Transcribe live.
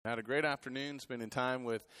Had a great afternoon spending time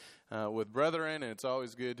with brethren, and it's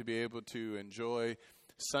always good to be able to enjoy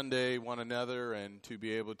Sunday one another and to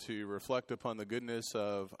be able to reflect upon the goodness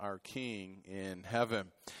of our King in heaven.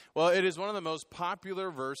 Well, it is one of the most popular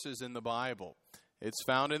verses in the Bible. It's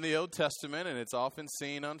found in the Old Testament, and it's often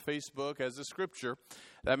seen on Facebook as a scripture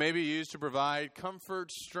that may be used to provide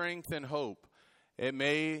comfort, strength, and hope. It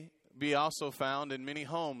may be also found in many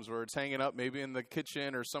homes where it's hanging up maybe in the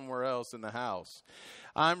kitchen or somewhere else in the house.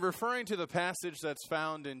 I'm referring to the passage that's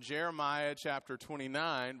found in Jeremiah chapter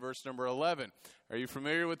 29, verse number 11. Are you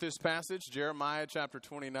familiar with this passage? Jeremiah chapter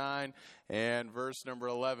 29 and verse number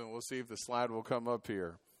 11. We'll see if the slide will come up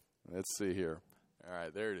here. Let's see here. All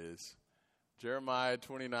right, there it is. Jeremiah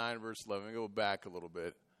 29, verse 11. Go back a little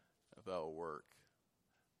bit, if that will work.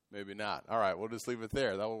 Maybe not. All right, we'll just leave it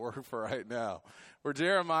there. That will work for right now. Where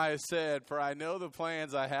Jeremiah said, "For I know the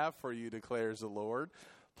plans I have for you, declares the Lord,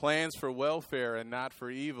 plans for welfare and not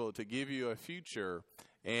for evil, to give you a future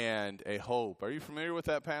and a hope." Are you familiar with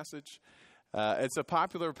that passage? It's a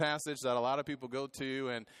popular passage that a lot of people go to,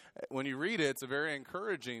 and when you read it, it's a very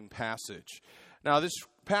encouraging passage. Now, this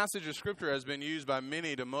passage of Scripture has been used by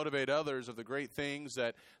many to motivate others of the great things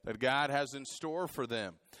that God has in store for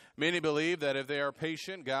them. Many believe that if they are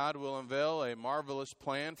patient, God will unveil a marvelous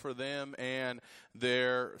plan for them and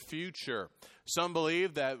their future. Some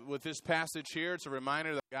believe that with this passage here, it's a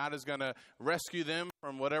reminder that God is going to rescue them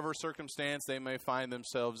from whatever circumstance they may find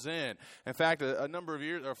themselves in. In fact,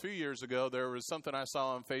 a few years ago, there was something I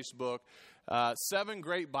saw on Facebook, 7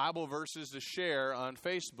 great Bible verses to share on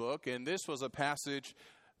Facebook, and this was a passage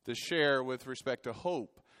to share with respect to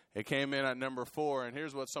hope. It came in at number 4, and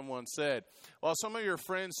here's what someone said. "While some of your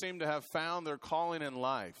friends seem to have found their calling in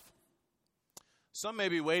life, some may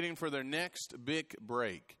be waiting for their next big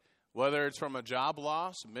break. Whether it's from a job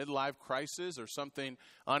loss, midlife crisis, or something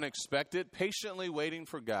unexpected, patiently waiting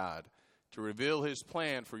for God to reveal His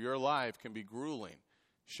plan for your life can be grueling.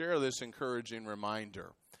 Share this encouraging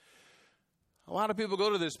reminder." A lot of people go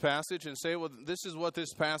to this passage and say, well, this is what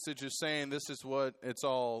this passage is saying. This is what it's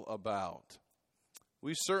all about.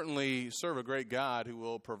 We certainly serve a great God who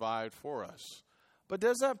will provide for us. But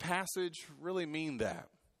does that passage really mean that?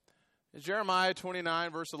 Is Jeremiah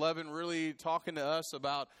 29, verse 11, really talking to us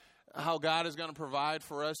about how God is going to provide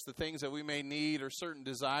for us the things that we may need or certain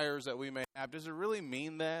desires that we may have? Does it really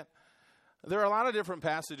mean that? There are a lot of different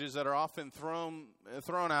passages that are often thrown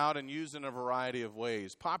out and used in a variety of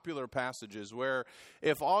ways. Popular passages where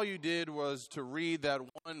if all you did was to read that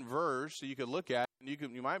one verse, you could look at it,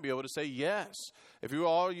 and you might be able to say yes. If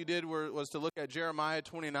all you did was to look at Jeremiah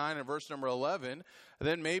 29 and verse number 11,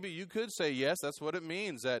 then maybe you could say yes, that's what it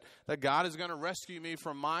means, that God is going to rescue me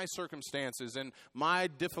from my circumstances and my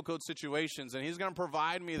difficult situations, and He's going to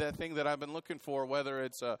provide me that thing that I've been looking for, whether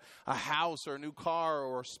it's a house or a new car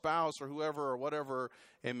or a spouse or whoever or whatever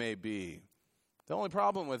it may be. The only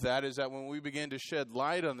problem with that is that when we begin to shed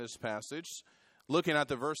light on this passage, looking at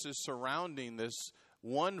the verses surrounding this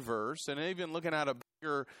one verse, and even looking at a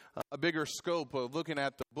bigger scope of looking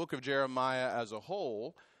at the book of Jeremiah as a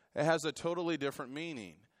whole, it has a totally different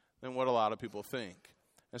meaning than what a lot of people think.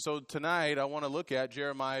 And so tonight I want to look at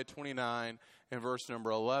Jeremiah 29 and verse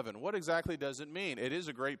number 11. What exactly does it mean? It is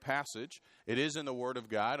a great passage. It is in the Word of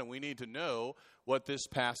God, and we need to know what this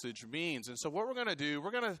passage means. And so what we're going to do,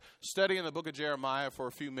 we're going to study in the book of Jeremiah for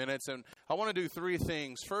a few minutes, and I want to do 3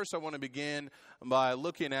 things. First, I want to begin by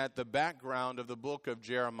looking at the background of the book of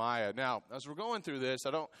Jeremiah. Now, as we're going through this,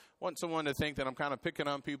 I don't want someone to think that I'm kind of picking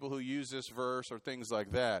on people who use this verse or things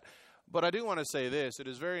like that. But I do want to say this. It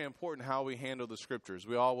is very important how we handle the Scriptures.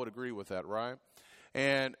 We all would agree with that, right?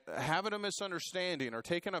 And having a misunderstanding or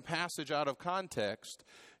taking a passage out of context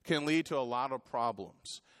can lead to a lot of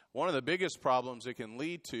problems. One of the biggest problems it can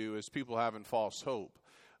lead to is people having false hope.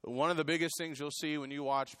 One of the biggest things you'll see when you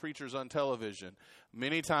watch preachers on television,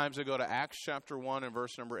 many times they go to Acts chapter 1 and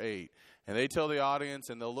verse number 8, and they tell the audience,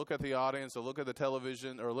 and they'll look at the audience, they'll look at the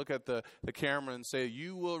television, or look at the camera and say,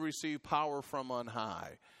 "You will receive power from on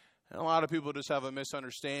high." And a lot of people just have a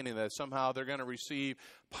misunderstanding that somehow they're going to receive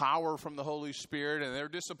power from the Holy Spirit, and they're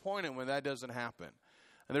disappointed when that doesn't happen.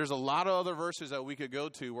 And there's a lot of other verses that we could go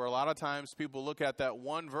to where a lot of times people look at that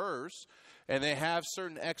one verse and they have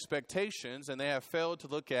certain expectations, and they have failed to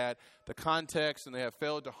look at the context, and they have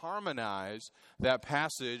failed to harmonize that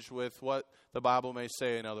passage with what the Bible may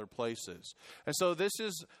say in other places. And so this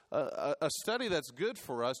is a study that's good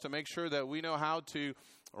for us to make sure that we know how to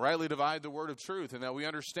rightly divide the word of truth, and that we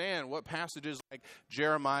understand what passages like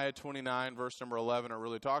Jeremiah 29, verse number 11 are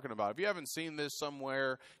really talking about. If you haven't seen this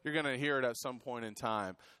somewhere, you're going to hear it at some point in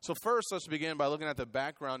time. So first, let's begin by looking at the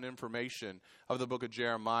background information of the book of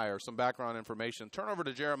Jeremiah, or some background information. Turn over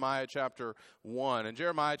to Jeremiah chapter 1. In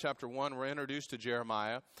Jeremiah chapter 1, we're introduced to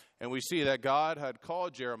Jeremiah, and we see that God had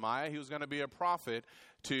called Jeremiah. He was going to be a prophet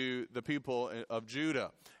to the people of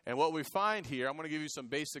Judah. And what we find here, I'm going to give you some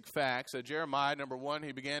basic facts. That Jeremiah, number 1,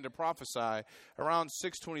 he began to prophesy around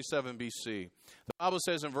 627 BC. The Bible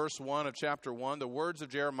says in verse 1 of chapter 1, the words of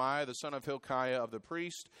Jeremiah, the son of Hilkiah of the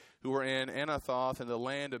priest, who were in Anathoth in the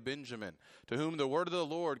land of Benjamin, to whom the word of the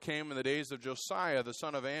Lord came in the days of Josiah, the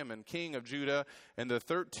son of Ammon, king of Judah, in the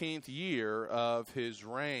 13th year of his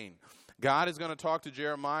reign. God is going to talk to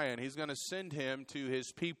Jeremiah, and he's going to send him to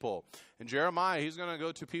his people. And Jeremiah, he's going to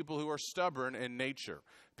go to people who are stubborn in nature,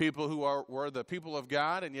 people who were the people of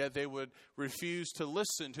God, and yet they would refuse to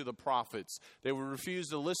listen to the prophets. They would refuse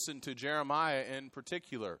to listen to Jeremiah in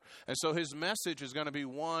particular. And so his message is going to be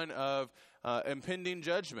one of impending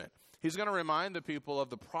judgment. He's going to remind the people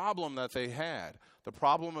of the problem that they had, the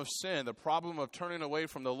problem of sin, the problem of turning away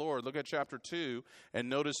from the Lord. Look at chapter 2 and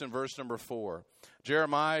notice in verse number 4.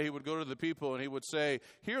 Jeremiah, he would go to the people and he would say,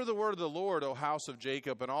 "Hear the word of the Lord, O house of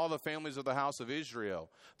Jacob, and all the families of the house of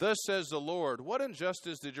Israel. Thus says the Lord, what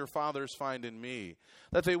injustice did your fathers find in me,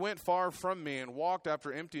 that they went far from me and walked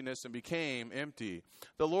after emptiness and became empty?"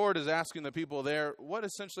 The Lord is asking the people there, what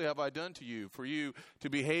essentially have I done to you for you to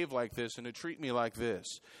behave like this and to treat me like this?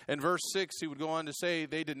 In verse 6, he would go on to say,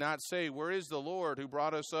 they did not say, "Where is the Lord who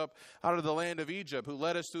brought us up out of the land of Egypt, who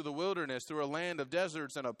led us through the wilderness, through a land of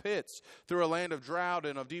deserts and of pits, through a land of drought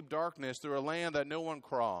and of deep darkness, through a land that no one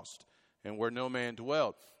crossed, and where no man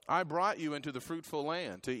dwelt? I brought you into the fruitful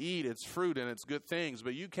land to eat its fruit and its good things,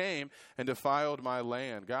 but you came and defiled my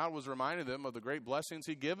land." God was reminding them of the great blessings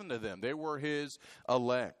he'd given to them. They were his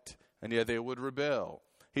elect, and yet they would rebel.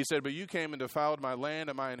 He said, "But you came and defiled my land,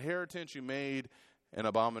 and my inheritance you made an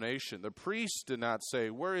abomination." The priests did not say,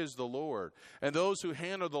 "Where is the Lord?" And those who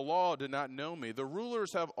handle the law did not know me. The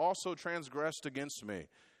rulers have also transgressed against me.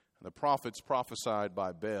 And the prophets prophesied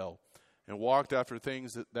by Baal and walked after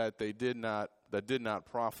things that did not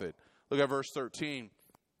profit. Look at verse 13.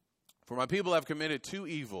 "For my people have committed two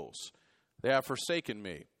evils. They have forsaken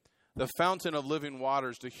me, the fountain of living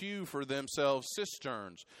waters, to hew for themselves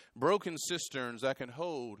cisterns, broken cisterns that can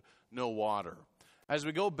hold no water." As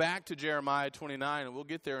we go back to Jeremiah 29, and we'll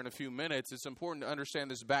get there in a few minutes, it's important to understand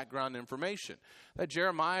this background information. That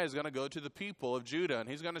Jeremiah is going to go to the people of Judah, and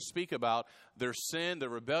he's going to speak about their sin, their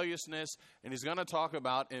rebelliousness, and he's going to talk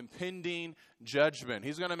about impending judgment.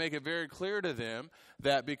 He's going to make it very clear to them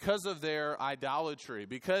that because of their idolatry,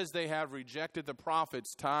 because they have rejected the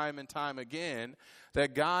prophets time and time again,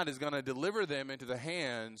 that God is going to deliver them into the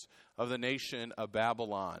hands of the nation of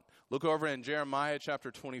Babylon. Look over in Jeremiah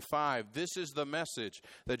chapter 25. This is the message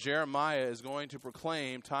that Jeremiah is going to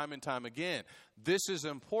proclaim time and time again. This is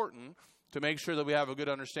important to make sure that we have a good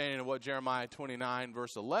understanding of what Jeremiah 29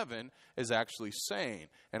 verse 11 is actually saying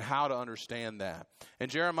and how to understand that. In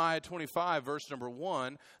Jeremiah 25 verse number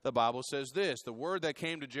 1, the Bible says this: "The word that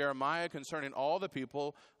came to Jeremiah concerning all the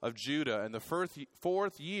people of Judah in the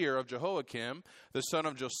fourth year of Jehoiakim, the son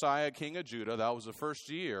of Josiah, king of Judah," that was the first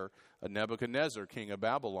year of Nebuchadnezzar, king of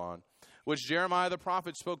Babylon, "which Jeremiah the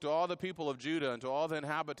prophet spoke to all the people of Judah and to all the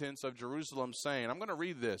inhabitants of Jerusalem, saying," I'm going to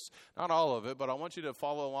read this, not all of it, but I want you to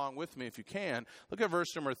follow along with me if you can. Look at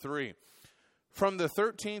verse number 3. "From the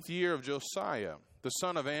 13th year of Josiah, the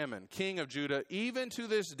son of Ammon, king of Judah, even to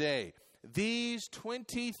this day, these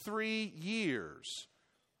 23 years,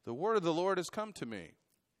 the word of the Lord has come to me,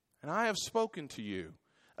 and I have spoken to you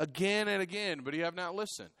again and again, but you have not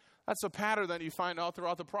listened." That's a pattern that you find all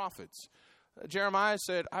throughout the prophets. Jeremiah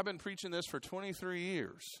said, "I've been preaching this for 23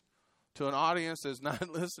 years to an audience that's not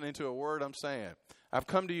listening to a word I'm saying. I've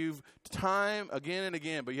come to you time again and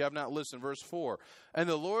again, but you have not listened." Verse 4, "And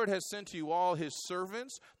the Lord has sent to you all his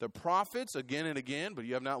servants, the prophets, again and again, but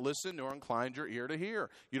you have not listened nor inclined your ear to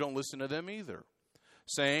hear." You don't listen to them either.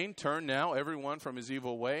 "Saying, turn now every one from his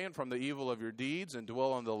evil way and from the evil of your deeds, and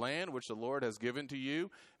dwell on the land which the Lord has given to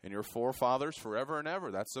you and your forefathers forever and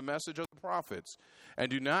ever." That's the message of the prophets.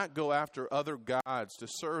 "And do not go after other gods to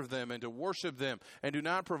serve them and to worship them. And do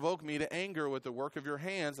not provoke me to anger with the work of your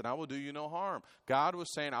hands, and I will do you no harm." God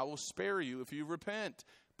was saying, I will spare you if you repent,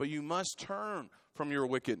 but you must turn from your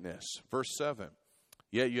wickedness. Verse 7,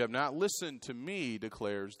 "Yet you have not listened to me,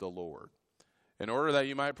 declares the Lord, in order that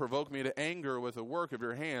you might provoke me to anger with the work of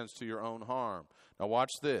your hands to your own harm." Now watch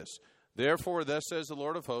this. "Therefore, thus says the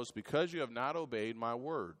Lord of hosts, because you have not obeyed my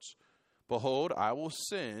words, behold, I will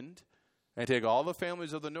send and take all the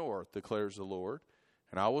families of the north, declares the Lord,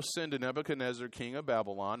 and I will send to Nebuchadnezzar, king of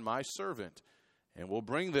Babylon, my servant, and will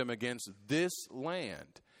bring them against this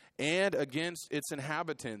land and against its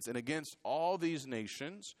inhabitants and against all these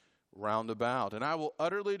nations round about. And I will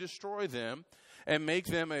utterly destroy them and make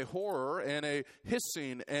them a horror and a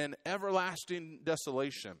hissing and everlasting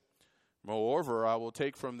desolation. Moreover, I will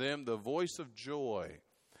take from them the voice of joy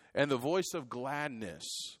and the voice of gladness,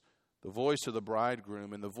 the voice of the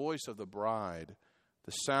bridegroom and the voice of the bride,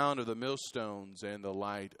 the sound of the millstones and the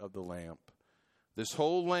light of the lamp. This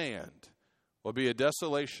whole land will be a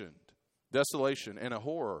desolation and a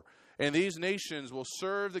horror. And these nations will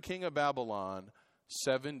serve the king of Babylon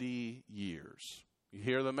 70 years. You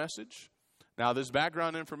hear the message? Now, this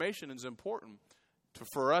background information is important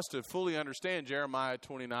for us to fully understand Jeremiah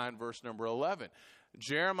 29, verse number 11.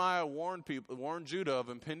 Jeremiah warned Judah of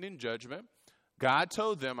impending judgment. God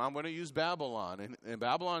told them, I'm going to use Babylon, and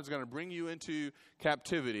Babylon is going to bring you into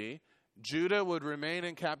captivity. Judah would remain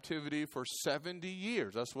in captivity for 70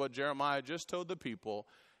 years. That's what Jeremiah just told the people.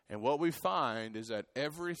 And what we find is that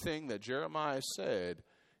everything that Jeremiah said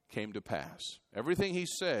came to pass. Everything he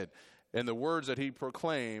said and the words that he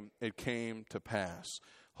proclaimed, it came to pass.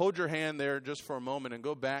 Hold your hand there just for a moment and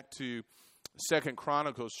go back to 2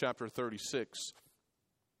 Chronicles chapter 36.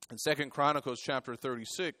 In 2 Chronicles chapter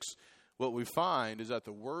 36, what we find is that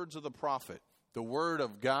the words of the prophet, the word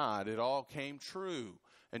of God, it all came true.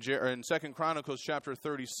 And in 2 Chronicles chapter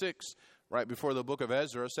 36, right before the book of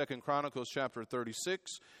Ezra, 2 Chronicles chapter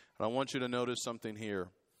 36, and I want you to notice something here.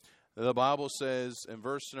 The Bible says in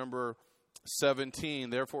verse number 17,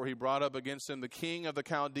 therefore he brought up against them the king of the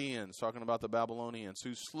Chaldeans, talking about the Babylonians,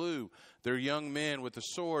 who slew their young men with the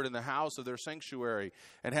sword in the house of their sanctuary,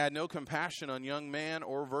 and had no compassion on young man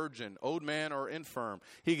or virgin, old man or infirm.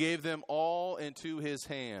 He gave them all into his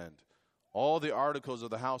hand, all the articles of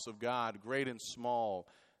the house of God, great and small,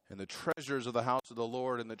 and the treasures of the house of the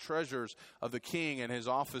Lord, and the treasures of the king and his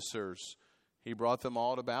officers. He brought them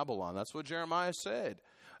all to Babylon. That's what Jeremiah said.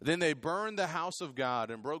 Then they burned the house of God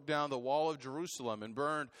and broke down the wall of Jerusalem and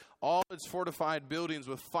burned all its fortified buildings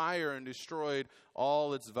with fire and destroyed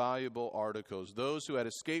all its valuable articles. Those who had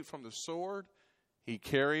escaped from the sword, he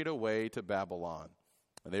carried away to Babylon.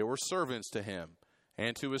 And they were servants to him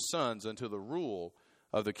and to his sons unto the rule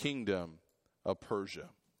of the kingdom of Persia.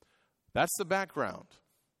 That's the background.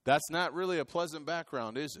 That's not really a pleasant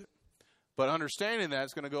background, is it? But understanding that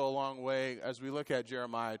is going to go a long way as we look at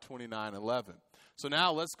Jeremiah 29:11. So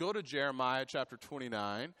now let's go to Jeremiah chapter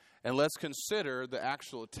 29 and let's consider the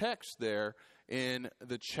actual text there in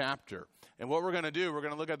the chapter. And what we're going to do, we're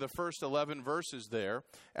going to look at the first 11 verses there.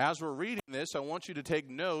 As we're reading this, I want you to take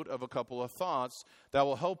note of a couple of thoughts that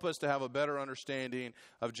will help us to have a better understanding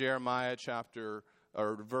of Jeremiah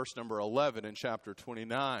verse number 11 in chapter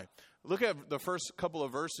 29. Look at the first couple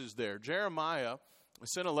of verses there. Jeremiah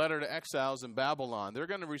sent a letter to exiles in Babylon. They're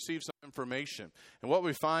going to receive some information. And what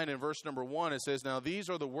we find in verse number 1, it says, now these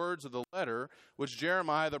are the words of the letter which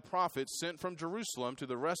Jeremiah the prophet sent from Jerusalem to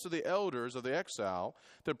the rest of the elders of the exile,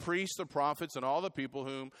 the priests, the prophets, and all the people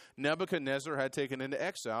whom Nebuchadnezzar had taken into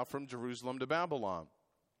exile from Jerusalem to Babylon.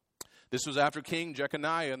 This was after King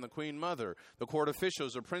Jeconiah and the queen mother, the court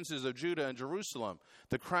officials, the princes of Judah and Jerusalem,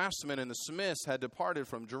 the craftsmen and the smiths had departed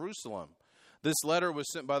from Jerusalem. This letter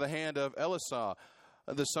was sent by the hand of Elisah,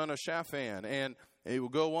 the son of Shaphan, and it will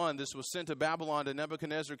go on. This was sent to Babylon to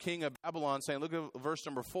Nebuchadnezzar, king of Babylon, saying, look at verse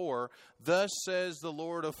number 4, thus says the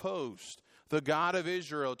Lord of hosts, the God of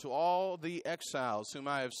Israel, to all the exiles whom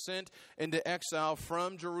I have sent into exile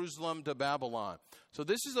from Jerusalem to Babylon. So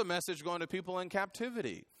this is a message going to people in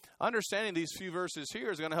captivity. Understanding these few verses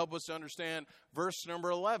here is going to help us to understand verse number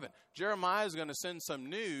 11. Jeremiah is going to send some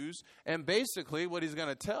news, and basically what he's going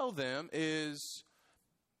to tell them is,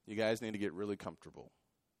 you guys need to get really comfortable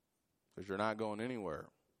because you're not going anywhere.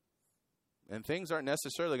 And things aren't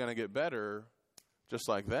necessarily going to get better just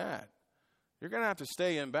like that. You're going to have to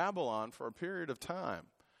stay in Babylon for a period of time.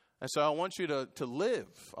 And so I want you to live.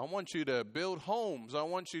 I want you to build homes. I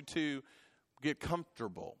want you to get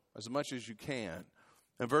comfortable as much as you can.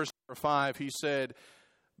 In verse number 5, he said,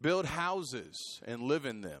 build houses and live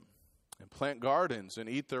in them, and plant gardens and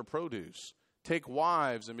eat their produce. Take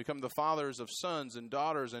wives and become the fathers of sons and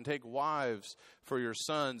daughters, and take wives for your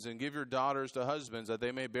sons, and give your daughters to husbands, that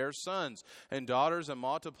they may bear sons and daughters, and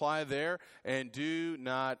multiply there, and do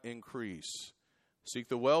not increase. Seek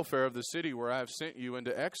the welfare of the city where I have sent you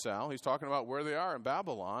into exile. He's talking about where they are in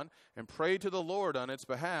Babylon. And pray to the Lord on its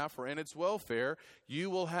behalf, for in its welfare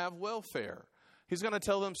you will have welfare. He's going to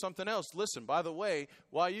tell them something else. Listen, by the way,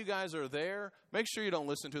 while you guys are there, make sure you don't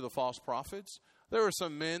listen to the false prophets. There were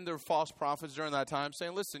some men, there were false prophets during that time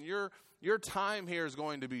saying, listen, you're your time here is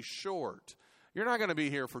going to be short. You're not going to be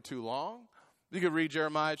here for too long. You could read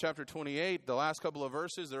Jeremiah chapter 28, the last couple of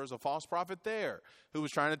verses. There was a false prophet there who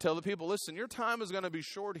was trying to tell the people, listen, your time is going to be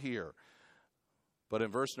short here. But in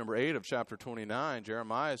verse number 8 of chapter 29,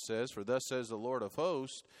 Jeremiah says, for thus says the Lord of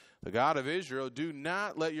hosts, the God of Israel, do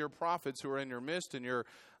not let your prophets who are in your midst and your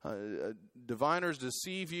diviners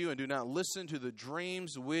deceive you, and do not listen to the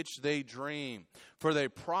dreams which they dream. For they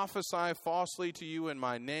prophesy falsely to you in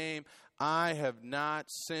my name. I have not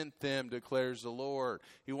sent them, declares the Lord.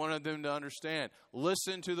 He wanted them to understand,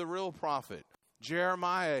 listen to the real prophet.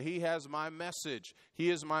 Jeremiah, he has my message. He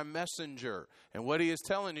is my messenger. And what he is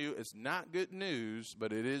telling you is not good news,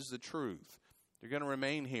 but it is the truth. You're going to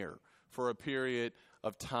remain here for a period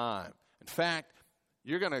of time. In fact,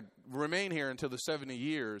 you're going to remain here until the 70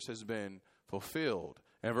 years has been fulfilled.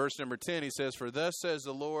 And verse number 10, he says, for thus says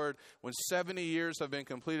the Lord, when 70 years have been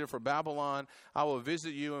completed for Babylon, I will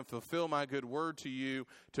visit you and fulfill my good word to you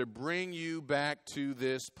to bring you back to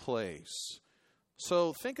this place.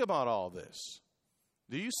 So think about all this.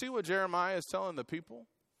 Do you see what Jeremiah is telling the people?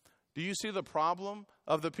 Do you see the problem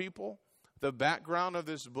of the people? The background of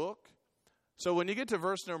this book? So when you get to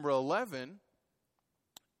verse number 11,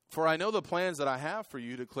 for I know the plans that I have for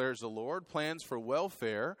you, declares the Lord, plans for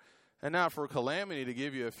welfare and not for calamity, to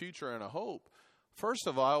give you a future and a hope. First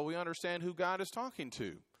of all, we understand who God is talking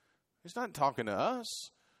to. He's not talking to us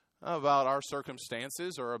about our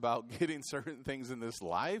circumstances or about getting certain things in this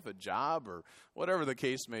life, a job or whatever the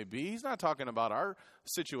case may be. He's not talking about our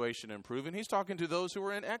situation improving. He's talking to those who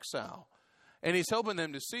are in exile. And he's helping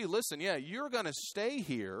them to see, listen, yeah, you're going to stay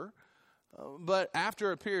here, but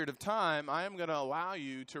after a period of time, I am going to allow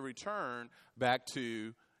you to return back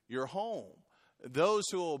to your home. Those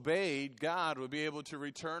who obeyed God would be able to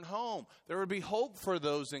return home. There would be hope for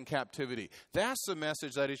those in captivity. That's the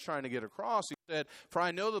message that he's trying to get across. He said, for I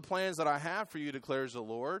know the plans that I have for you, declares the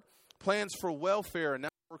Lord, plans for welfare and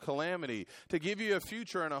not for calamity, to give you a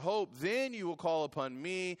future and a hope. Then you will call upon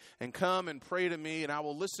me and come and pray to me, and I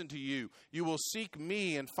will listen to you. You will seek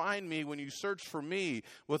me and find me when you search for me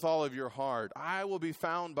with all of your heart. I will be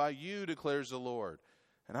found by you, declares the Lord.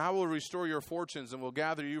 And I will restore your fortunes and will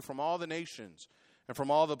gather you from all the nations and from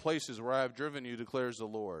all the places where I have driven you, declares the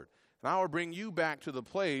Lord. And I will bring you back to the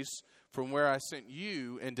place from where I sent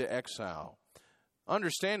you into exile.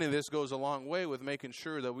 Understanding this goes a long way with making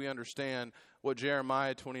sure that we understand what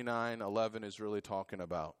Jeremiah 29:11 is really talking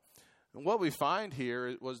about. And what we find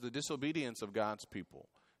here was the disobedience of God's people.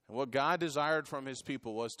 And what God desired from his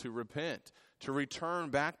people was to repent, to return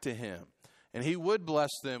back to him. And he would bless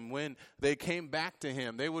them when they came back to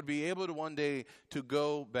him. They would be able to one day to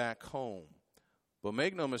go back home. But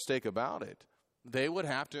make no mistake about it, they would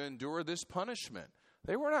have to endure this punishment.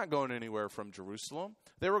 They were not going anywhere from Jerusalem.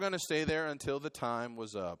 They were going to stay there until the time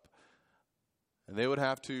was up. And they would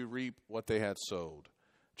have to reap what they had sowed.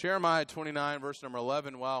 Jeremiah 29, verse number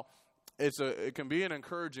 11, while it can be an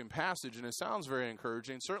encouraging passage, and it sounds very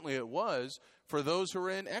encouraging, certainly it was for those who were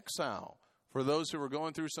in exile, for those who were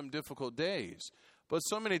going through some difficult days. But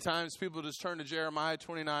so many times people just turn to Jeremiah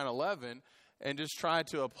 29:11 and just try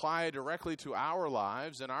to apply it directly to our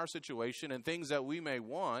lives and our situation and things that we may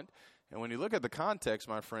want. And when you look at the context,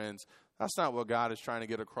 my friends, that's not what God is trying to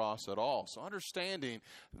get across at all. So understanding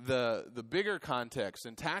the bigger context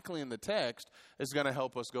and tackling the text is going to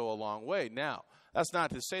help us go a long way. Now, that's not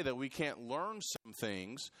to say that we can't learn some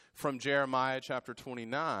things from Jeremiah chapter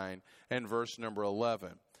 29 and verse number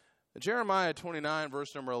 11. Jeremiah 29,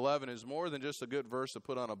 verse number 11 is more than just a good verse to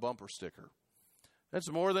put on a bumper sticker. It's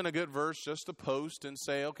more than a good verse just to post and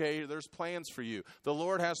say, okay, there's plans for you. The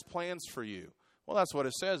Lord has plans for you. Well, that's what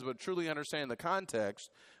it says, but truly understanding the context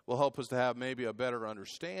will help us to have maybe a better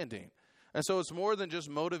understanding. And so it's more than just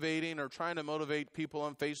motivating or trying to motivate people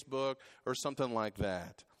on Facebook or something like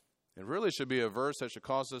that. It really should be a verse that should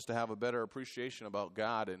cause us to have a better appreciation about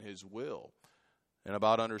God and his will, and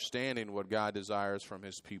about understanding what God desires from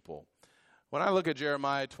his people. When I look at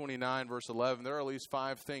Jeremiah 29, verse 11, there are at least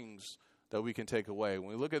 5 things that we can take away. When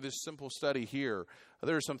we look at this simple study here,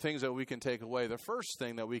 there are some things that we can take away. The first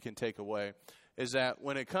thing that we can take away is that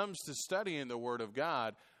when it comes to studying the Word of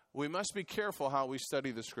God, we must be careful how we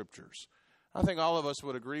study the Scriptures. I think all of us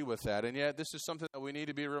would agree with that, and yet this is something that we need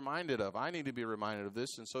to be reminded of. I need to be reminded of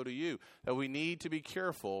this, and so do you, that we need to be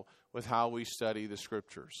careful with how we study the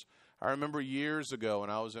Scriptures. I remember years ago when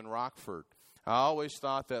I was in Rockford, I always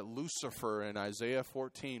thought that Lucifer in Isaiah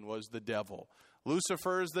 14 was the devil.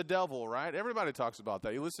 Lucifer is the devil, right? Everybody talks about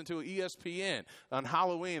that. You listen to ESPN on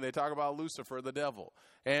Halloween, they talk about Lucifer, the devil.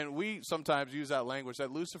 And we sometimes use that language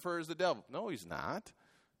that Lucifer is the devil. No, he's not.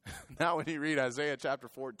 Not when you read Isaiah chapter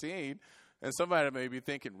 14. And somebody may be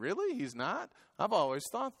thinking, really? He's not? I've always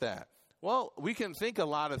thought that. Well, we can think a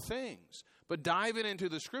lot of things, but diving into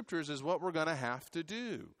the Scriptures is what we're going to have to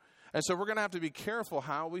do. And so we're going to have to be careful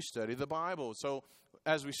how we study the Bible. So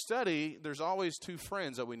as we study, there's always two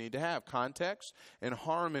friends that we need to have, context and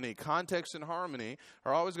harmony. Context and harmony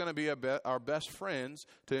are always going to be our best friends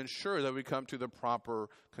to ensure that we come to the proper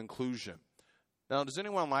conclusion. Now, does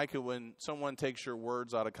anyone like it when someone takes your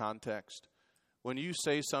words out of context? When you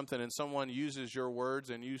say something and someone uses your words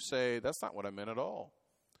and you say, that's not what I meant at all.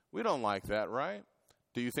 We don't like that, right?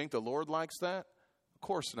 Do you think the Lord likes that? Of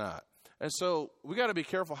course not. And so we got to be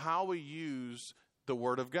careful how we use the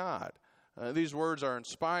Word of God. These words are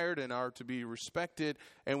inspired and are to be respected,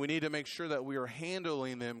 and we need to make sure that we are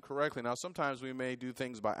handling them correctly. Now, sometimes we may do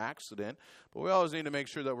things by accident, but we always need to make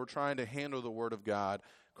sure that we're trying to handle the Word of God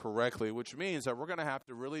correctly, which means that we're going to have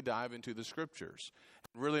to really dive into the Scriptures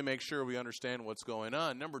and really make sure we understand what's going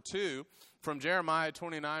on. Number 2, from Jeremiah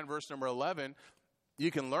 29, verse number 11, you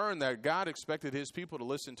can learn that God expected His people to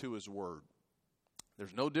listen to His Word.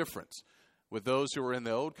 There's no difference with those who are in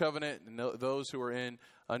the old covenant and those who are in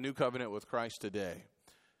a new covenant with Christ today.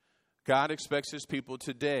 God expects His people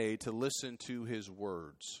today to listen to His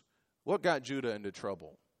words. What got Judah into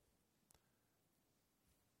trouble?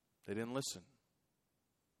 They didn't listen.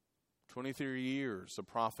 23 years, the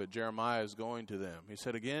prophet Jeremiah is going to them. He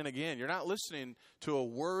said again and again, you're not listening to a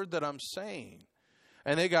word that I'm saying.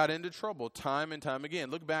 And they got into trouble time and time again.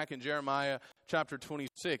 Look back in Jeremiah chapter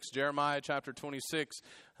 26. Jeremiah chapter 26,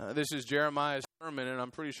 this is Jeremiah's sermon, and I'm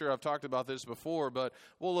pretty sure I've talked about this before, but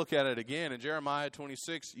we'll look at it again. In Jeremiah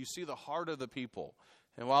 26, you see the heart of the people.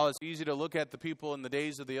 And while it's easy to look at the people in the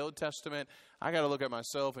days of the Old Testament, I got to look at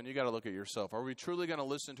myself and you got to look at yourself. Are we truly going to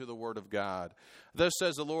listen to the Word of God? Thus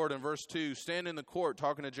says the Lord in verse 2, stand in the court,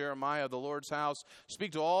 talking to Jeremiah, the Lord's house.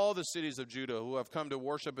 Speak to all the cities of Judah who have come to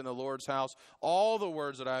worship in the Lord's house. All the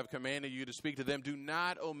words that I have commanded you to speak to them, do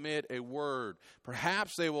not omit a word.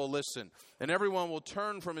 Perhaps they will listen, and everyone will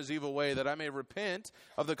turn from his evil way, that I may repent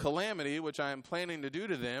of the calamity which I am planning to do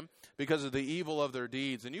to them because of the evil of their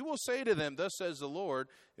deeds. And you will say to them, thus says the Lord,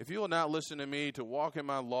 if you will not listen to me, to walk in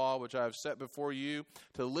my law which I have set before you,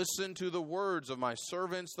 to listen to the words of my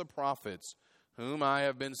servants the prophets, whom I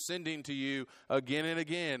have been sending to you again and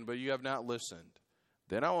again, but you have not listened.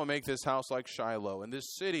 Then I will make this house like Shiloh, and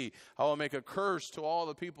this city I will make a curse to all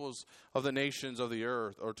the peoples of the nations of the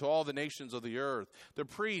earth, or to all the nations of the earth. The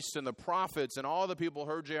priests and the prophets and all the people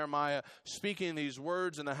heard Jeremiah speaking these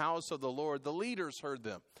words in the house of the Lord. The leaders heard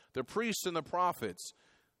them, the priests and the prophets.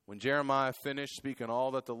 When Jeremiah finished speaking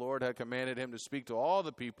all that the Lord had commanded him to speak to all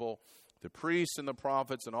the people, the priests and the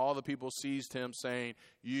prophets and all the people seized him, saying,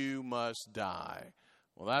 you must die.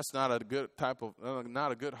 Well, that's not a good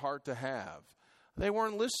not a good heart to have. They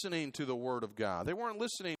weren't listening to the Word of God. They weren't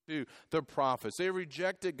listening to the prophets. They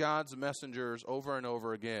rejected God's messengers over and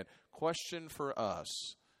over again. Question for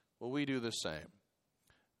us, will we do the same?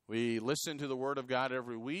 We listen to the Word of God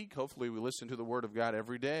every week. Hopefully we listen to the Word of God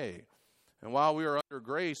every day. And while we are under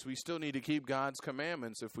grace, we still need to keep God's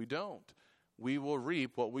commandments. If we don't, we will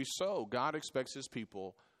reap what we sow. God expects His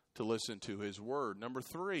people to listen to His Word. Number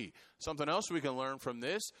 3, something else we can learn from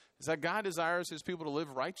this is that God desires His people to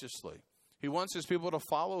live righteously. He wants His people to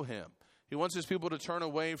follow Him. He wants His people to turn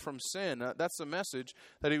away from sin. That's the message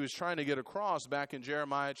that He was trying to get across back in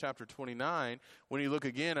Jeremiah chapter 29 when you look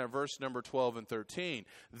again at verse number 12 and 13.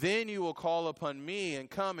 Then you will call upon me and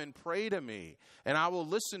come and pray to me, and I will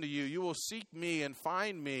listen to you. You will seek me and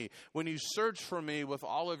find me when you search for me with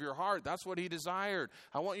all of your heart. That's what He desired.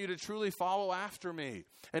 I want you to truly follow after me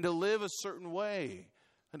and to live a certain way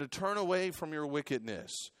and to turn away from your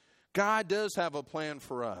wickedness. God does have a plan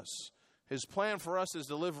for us. His plan for us is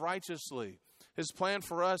to live righteously. His plan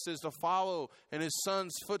for us is to follow in His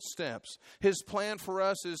Son's footsteps. His plan for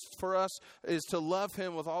us is to love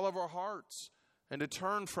Him with all of our hearts and to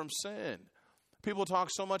turn from sin. People talk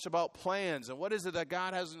so much about plans and what is it that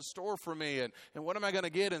God has in store for me and what am I going to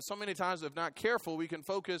get? And so many times, if not careful, we can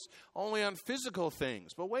focus only on physical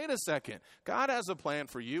things. But wait a second. God has a plan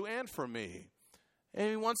for you and for me. And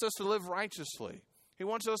He wants us to live righteously. He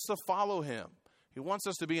wants us to follow Him. He wants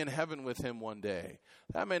us to be in heaven with Him one day.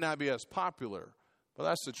 That may not be as popular, but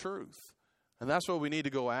that's the truth. And that's what we need to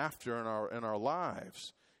go after in our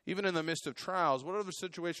lives. Even in the midst of trials, whatever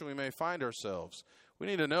situation we may find ourselves, we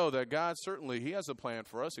need to know that God certainly, He has a plan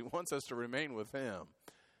for us. He wants us to remain with Him.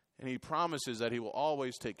 And He promises that He will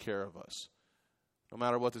always take care of us, no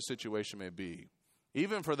matter what the situation may be.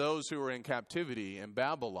 Even for those who were in captivity in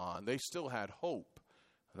Babylon, they still had hope.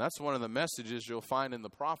 And that's one of the messages you'll find in the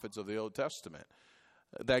prophets of the Old Testament,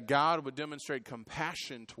 that God would demonstrate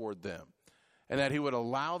compassion toward them. and that he would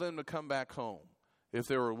allow them to come back home if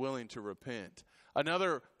they were willing to repent.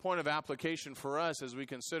 Another point of application for us as we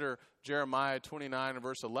consider Jeremiah 29 and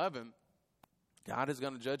verse 11, God is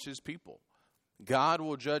going to judge his people. God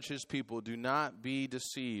will judge his people. Do not be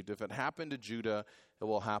deceived. If it happened to Judah, it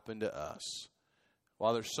will happen to us.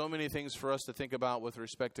 While there's so many things for us to think about with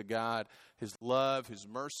respect to God, his love, his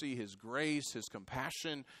mercy, his grace, his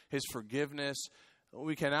compassion, his forgiveness,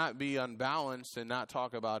 we cannot be unbalanced and not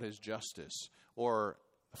talk about his justice or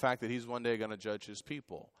the fact that he's one day going to judge his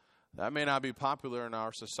people. That may not be popular in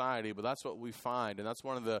our society, but that's what we find. And that's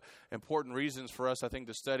one of the important reasons for us, I think,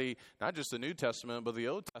 to study not just the New Testament, but the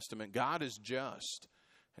Old Testament. God is just.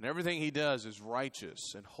 And everything he does is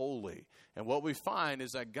righteous and holy. And what we find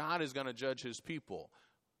is that God is going to judge his people.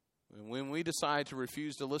 And when we decide to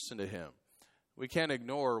refuse to listen to him, we can't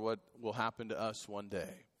ignore what will happen to us one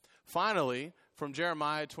day. Finally, from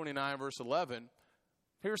Jeremiah 29, verse 11,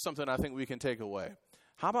 here's something I think we can take away.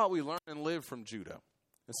 How about we learn and live from Judah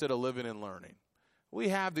instead of living and learning? We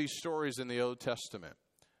have these stories in the Old Testament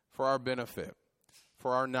for our benefit,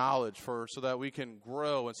 for our knowledge, so that we can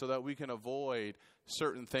grow and so that we can avoid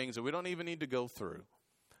certain things that we don't even need to go through.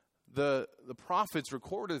 The prophets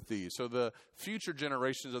recorded these so the future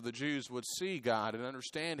generations of the Jews would see God and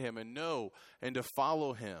understand him and know and to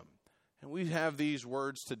follow him. And we have these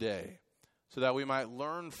words today so that we might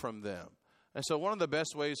learn from them. And so one of the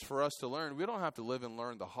best ways for us to learn, we don't have to live and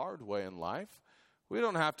learn the hard way in life. We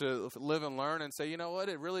don't have to live and learn and say, you know what,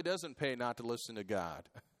 it really doesn't pay not to listen to God.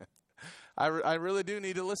 I really do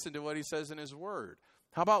need to listen to what he says in his word.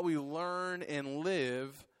 How about we learn and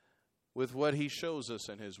live with what he shows us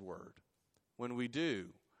in his word? When we do,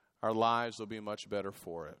 our lives will be much better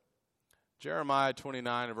for it. Jeremiah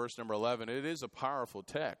 29 and verse number 11, it is a powerful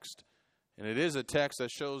text. And it is a text that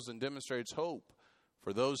shows and demonstrates hope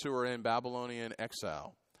for those who are in Babylonian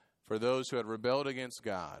exile, for those who had rebelled against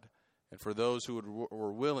God, and for those who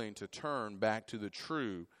were willing to turn back to the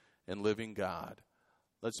true and living God.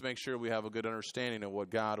 Let's make sure we have a good understanding of what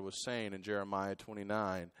God was saying in Jeremiah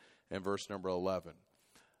 29 and verse number 11.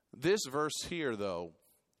 This verse here, though,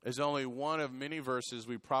 is only one of many verses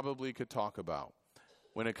we probably could talk about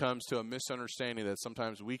when it comes to a misunderstanding that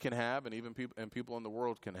sometimes we can have and even people in the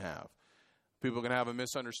world can have. People can have a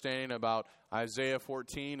misunderstanding about Isaiah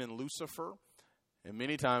 14 and Lucifer, and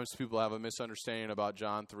many times people have a misunderstanding about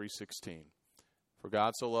John 3:16. For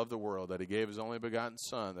God so loved the world that he gave his only begotten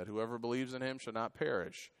Son, that whoever believes in him shall not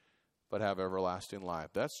perish, but have everlasting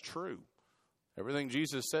life. That's true. Everything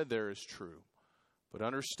Jesus said there is true. But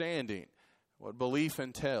understanding what belief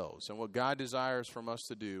entails and what God desires from us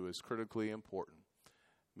to do is critically important.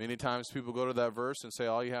 Many times people go to that verse and say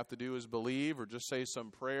all you have to do is believe or just say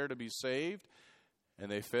some prayer to be saved, and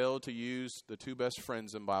they fail to use the two best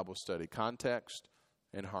friends in Bible study, context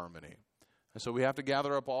and harmony. And so we have to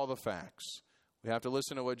gather up all the facts. We have to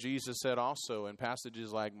listen to what Jesus said also in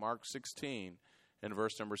passages like Mark 16 and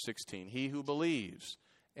verse number 16. He who believes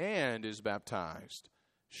and is baptized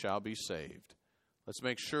shall be saved. Let's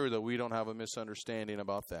make sure that we don't have a misunderstanding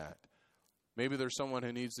about that. Maybe there's someone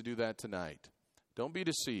who needs to do that tonight. Don't be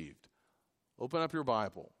deceived. Open up your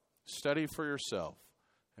Bible. Study for yourself.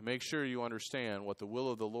 And make sure you understand what the will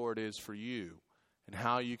of the Lord is for you and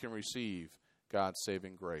how you can receive God's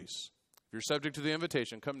saving grace. If you're subject to the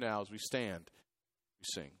invitation, come now as we stand, we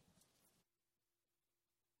sing.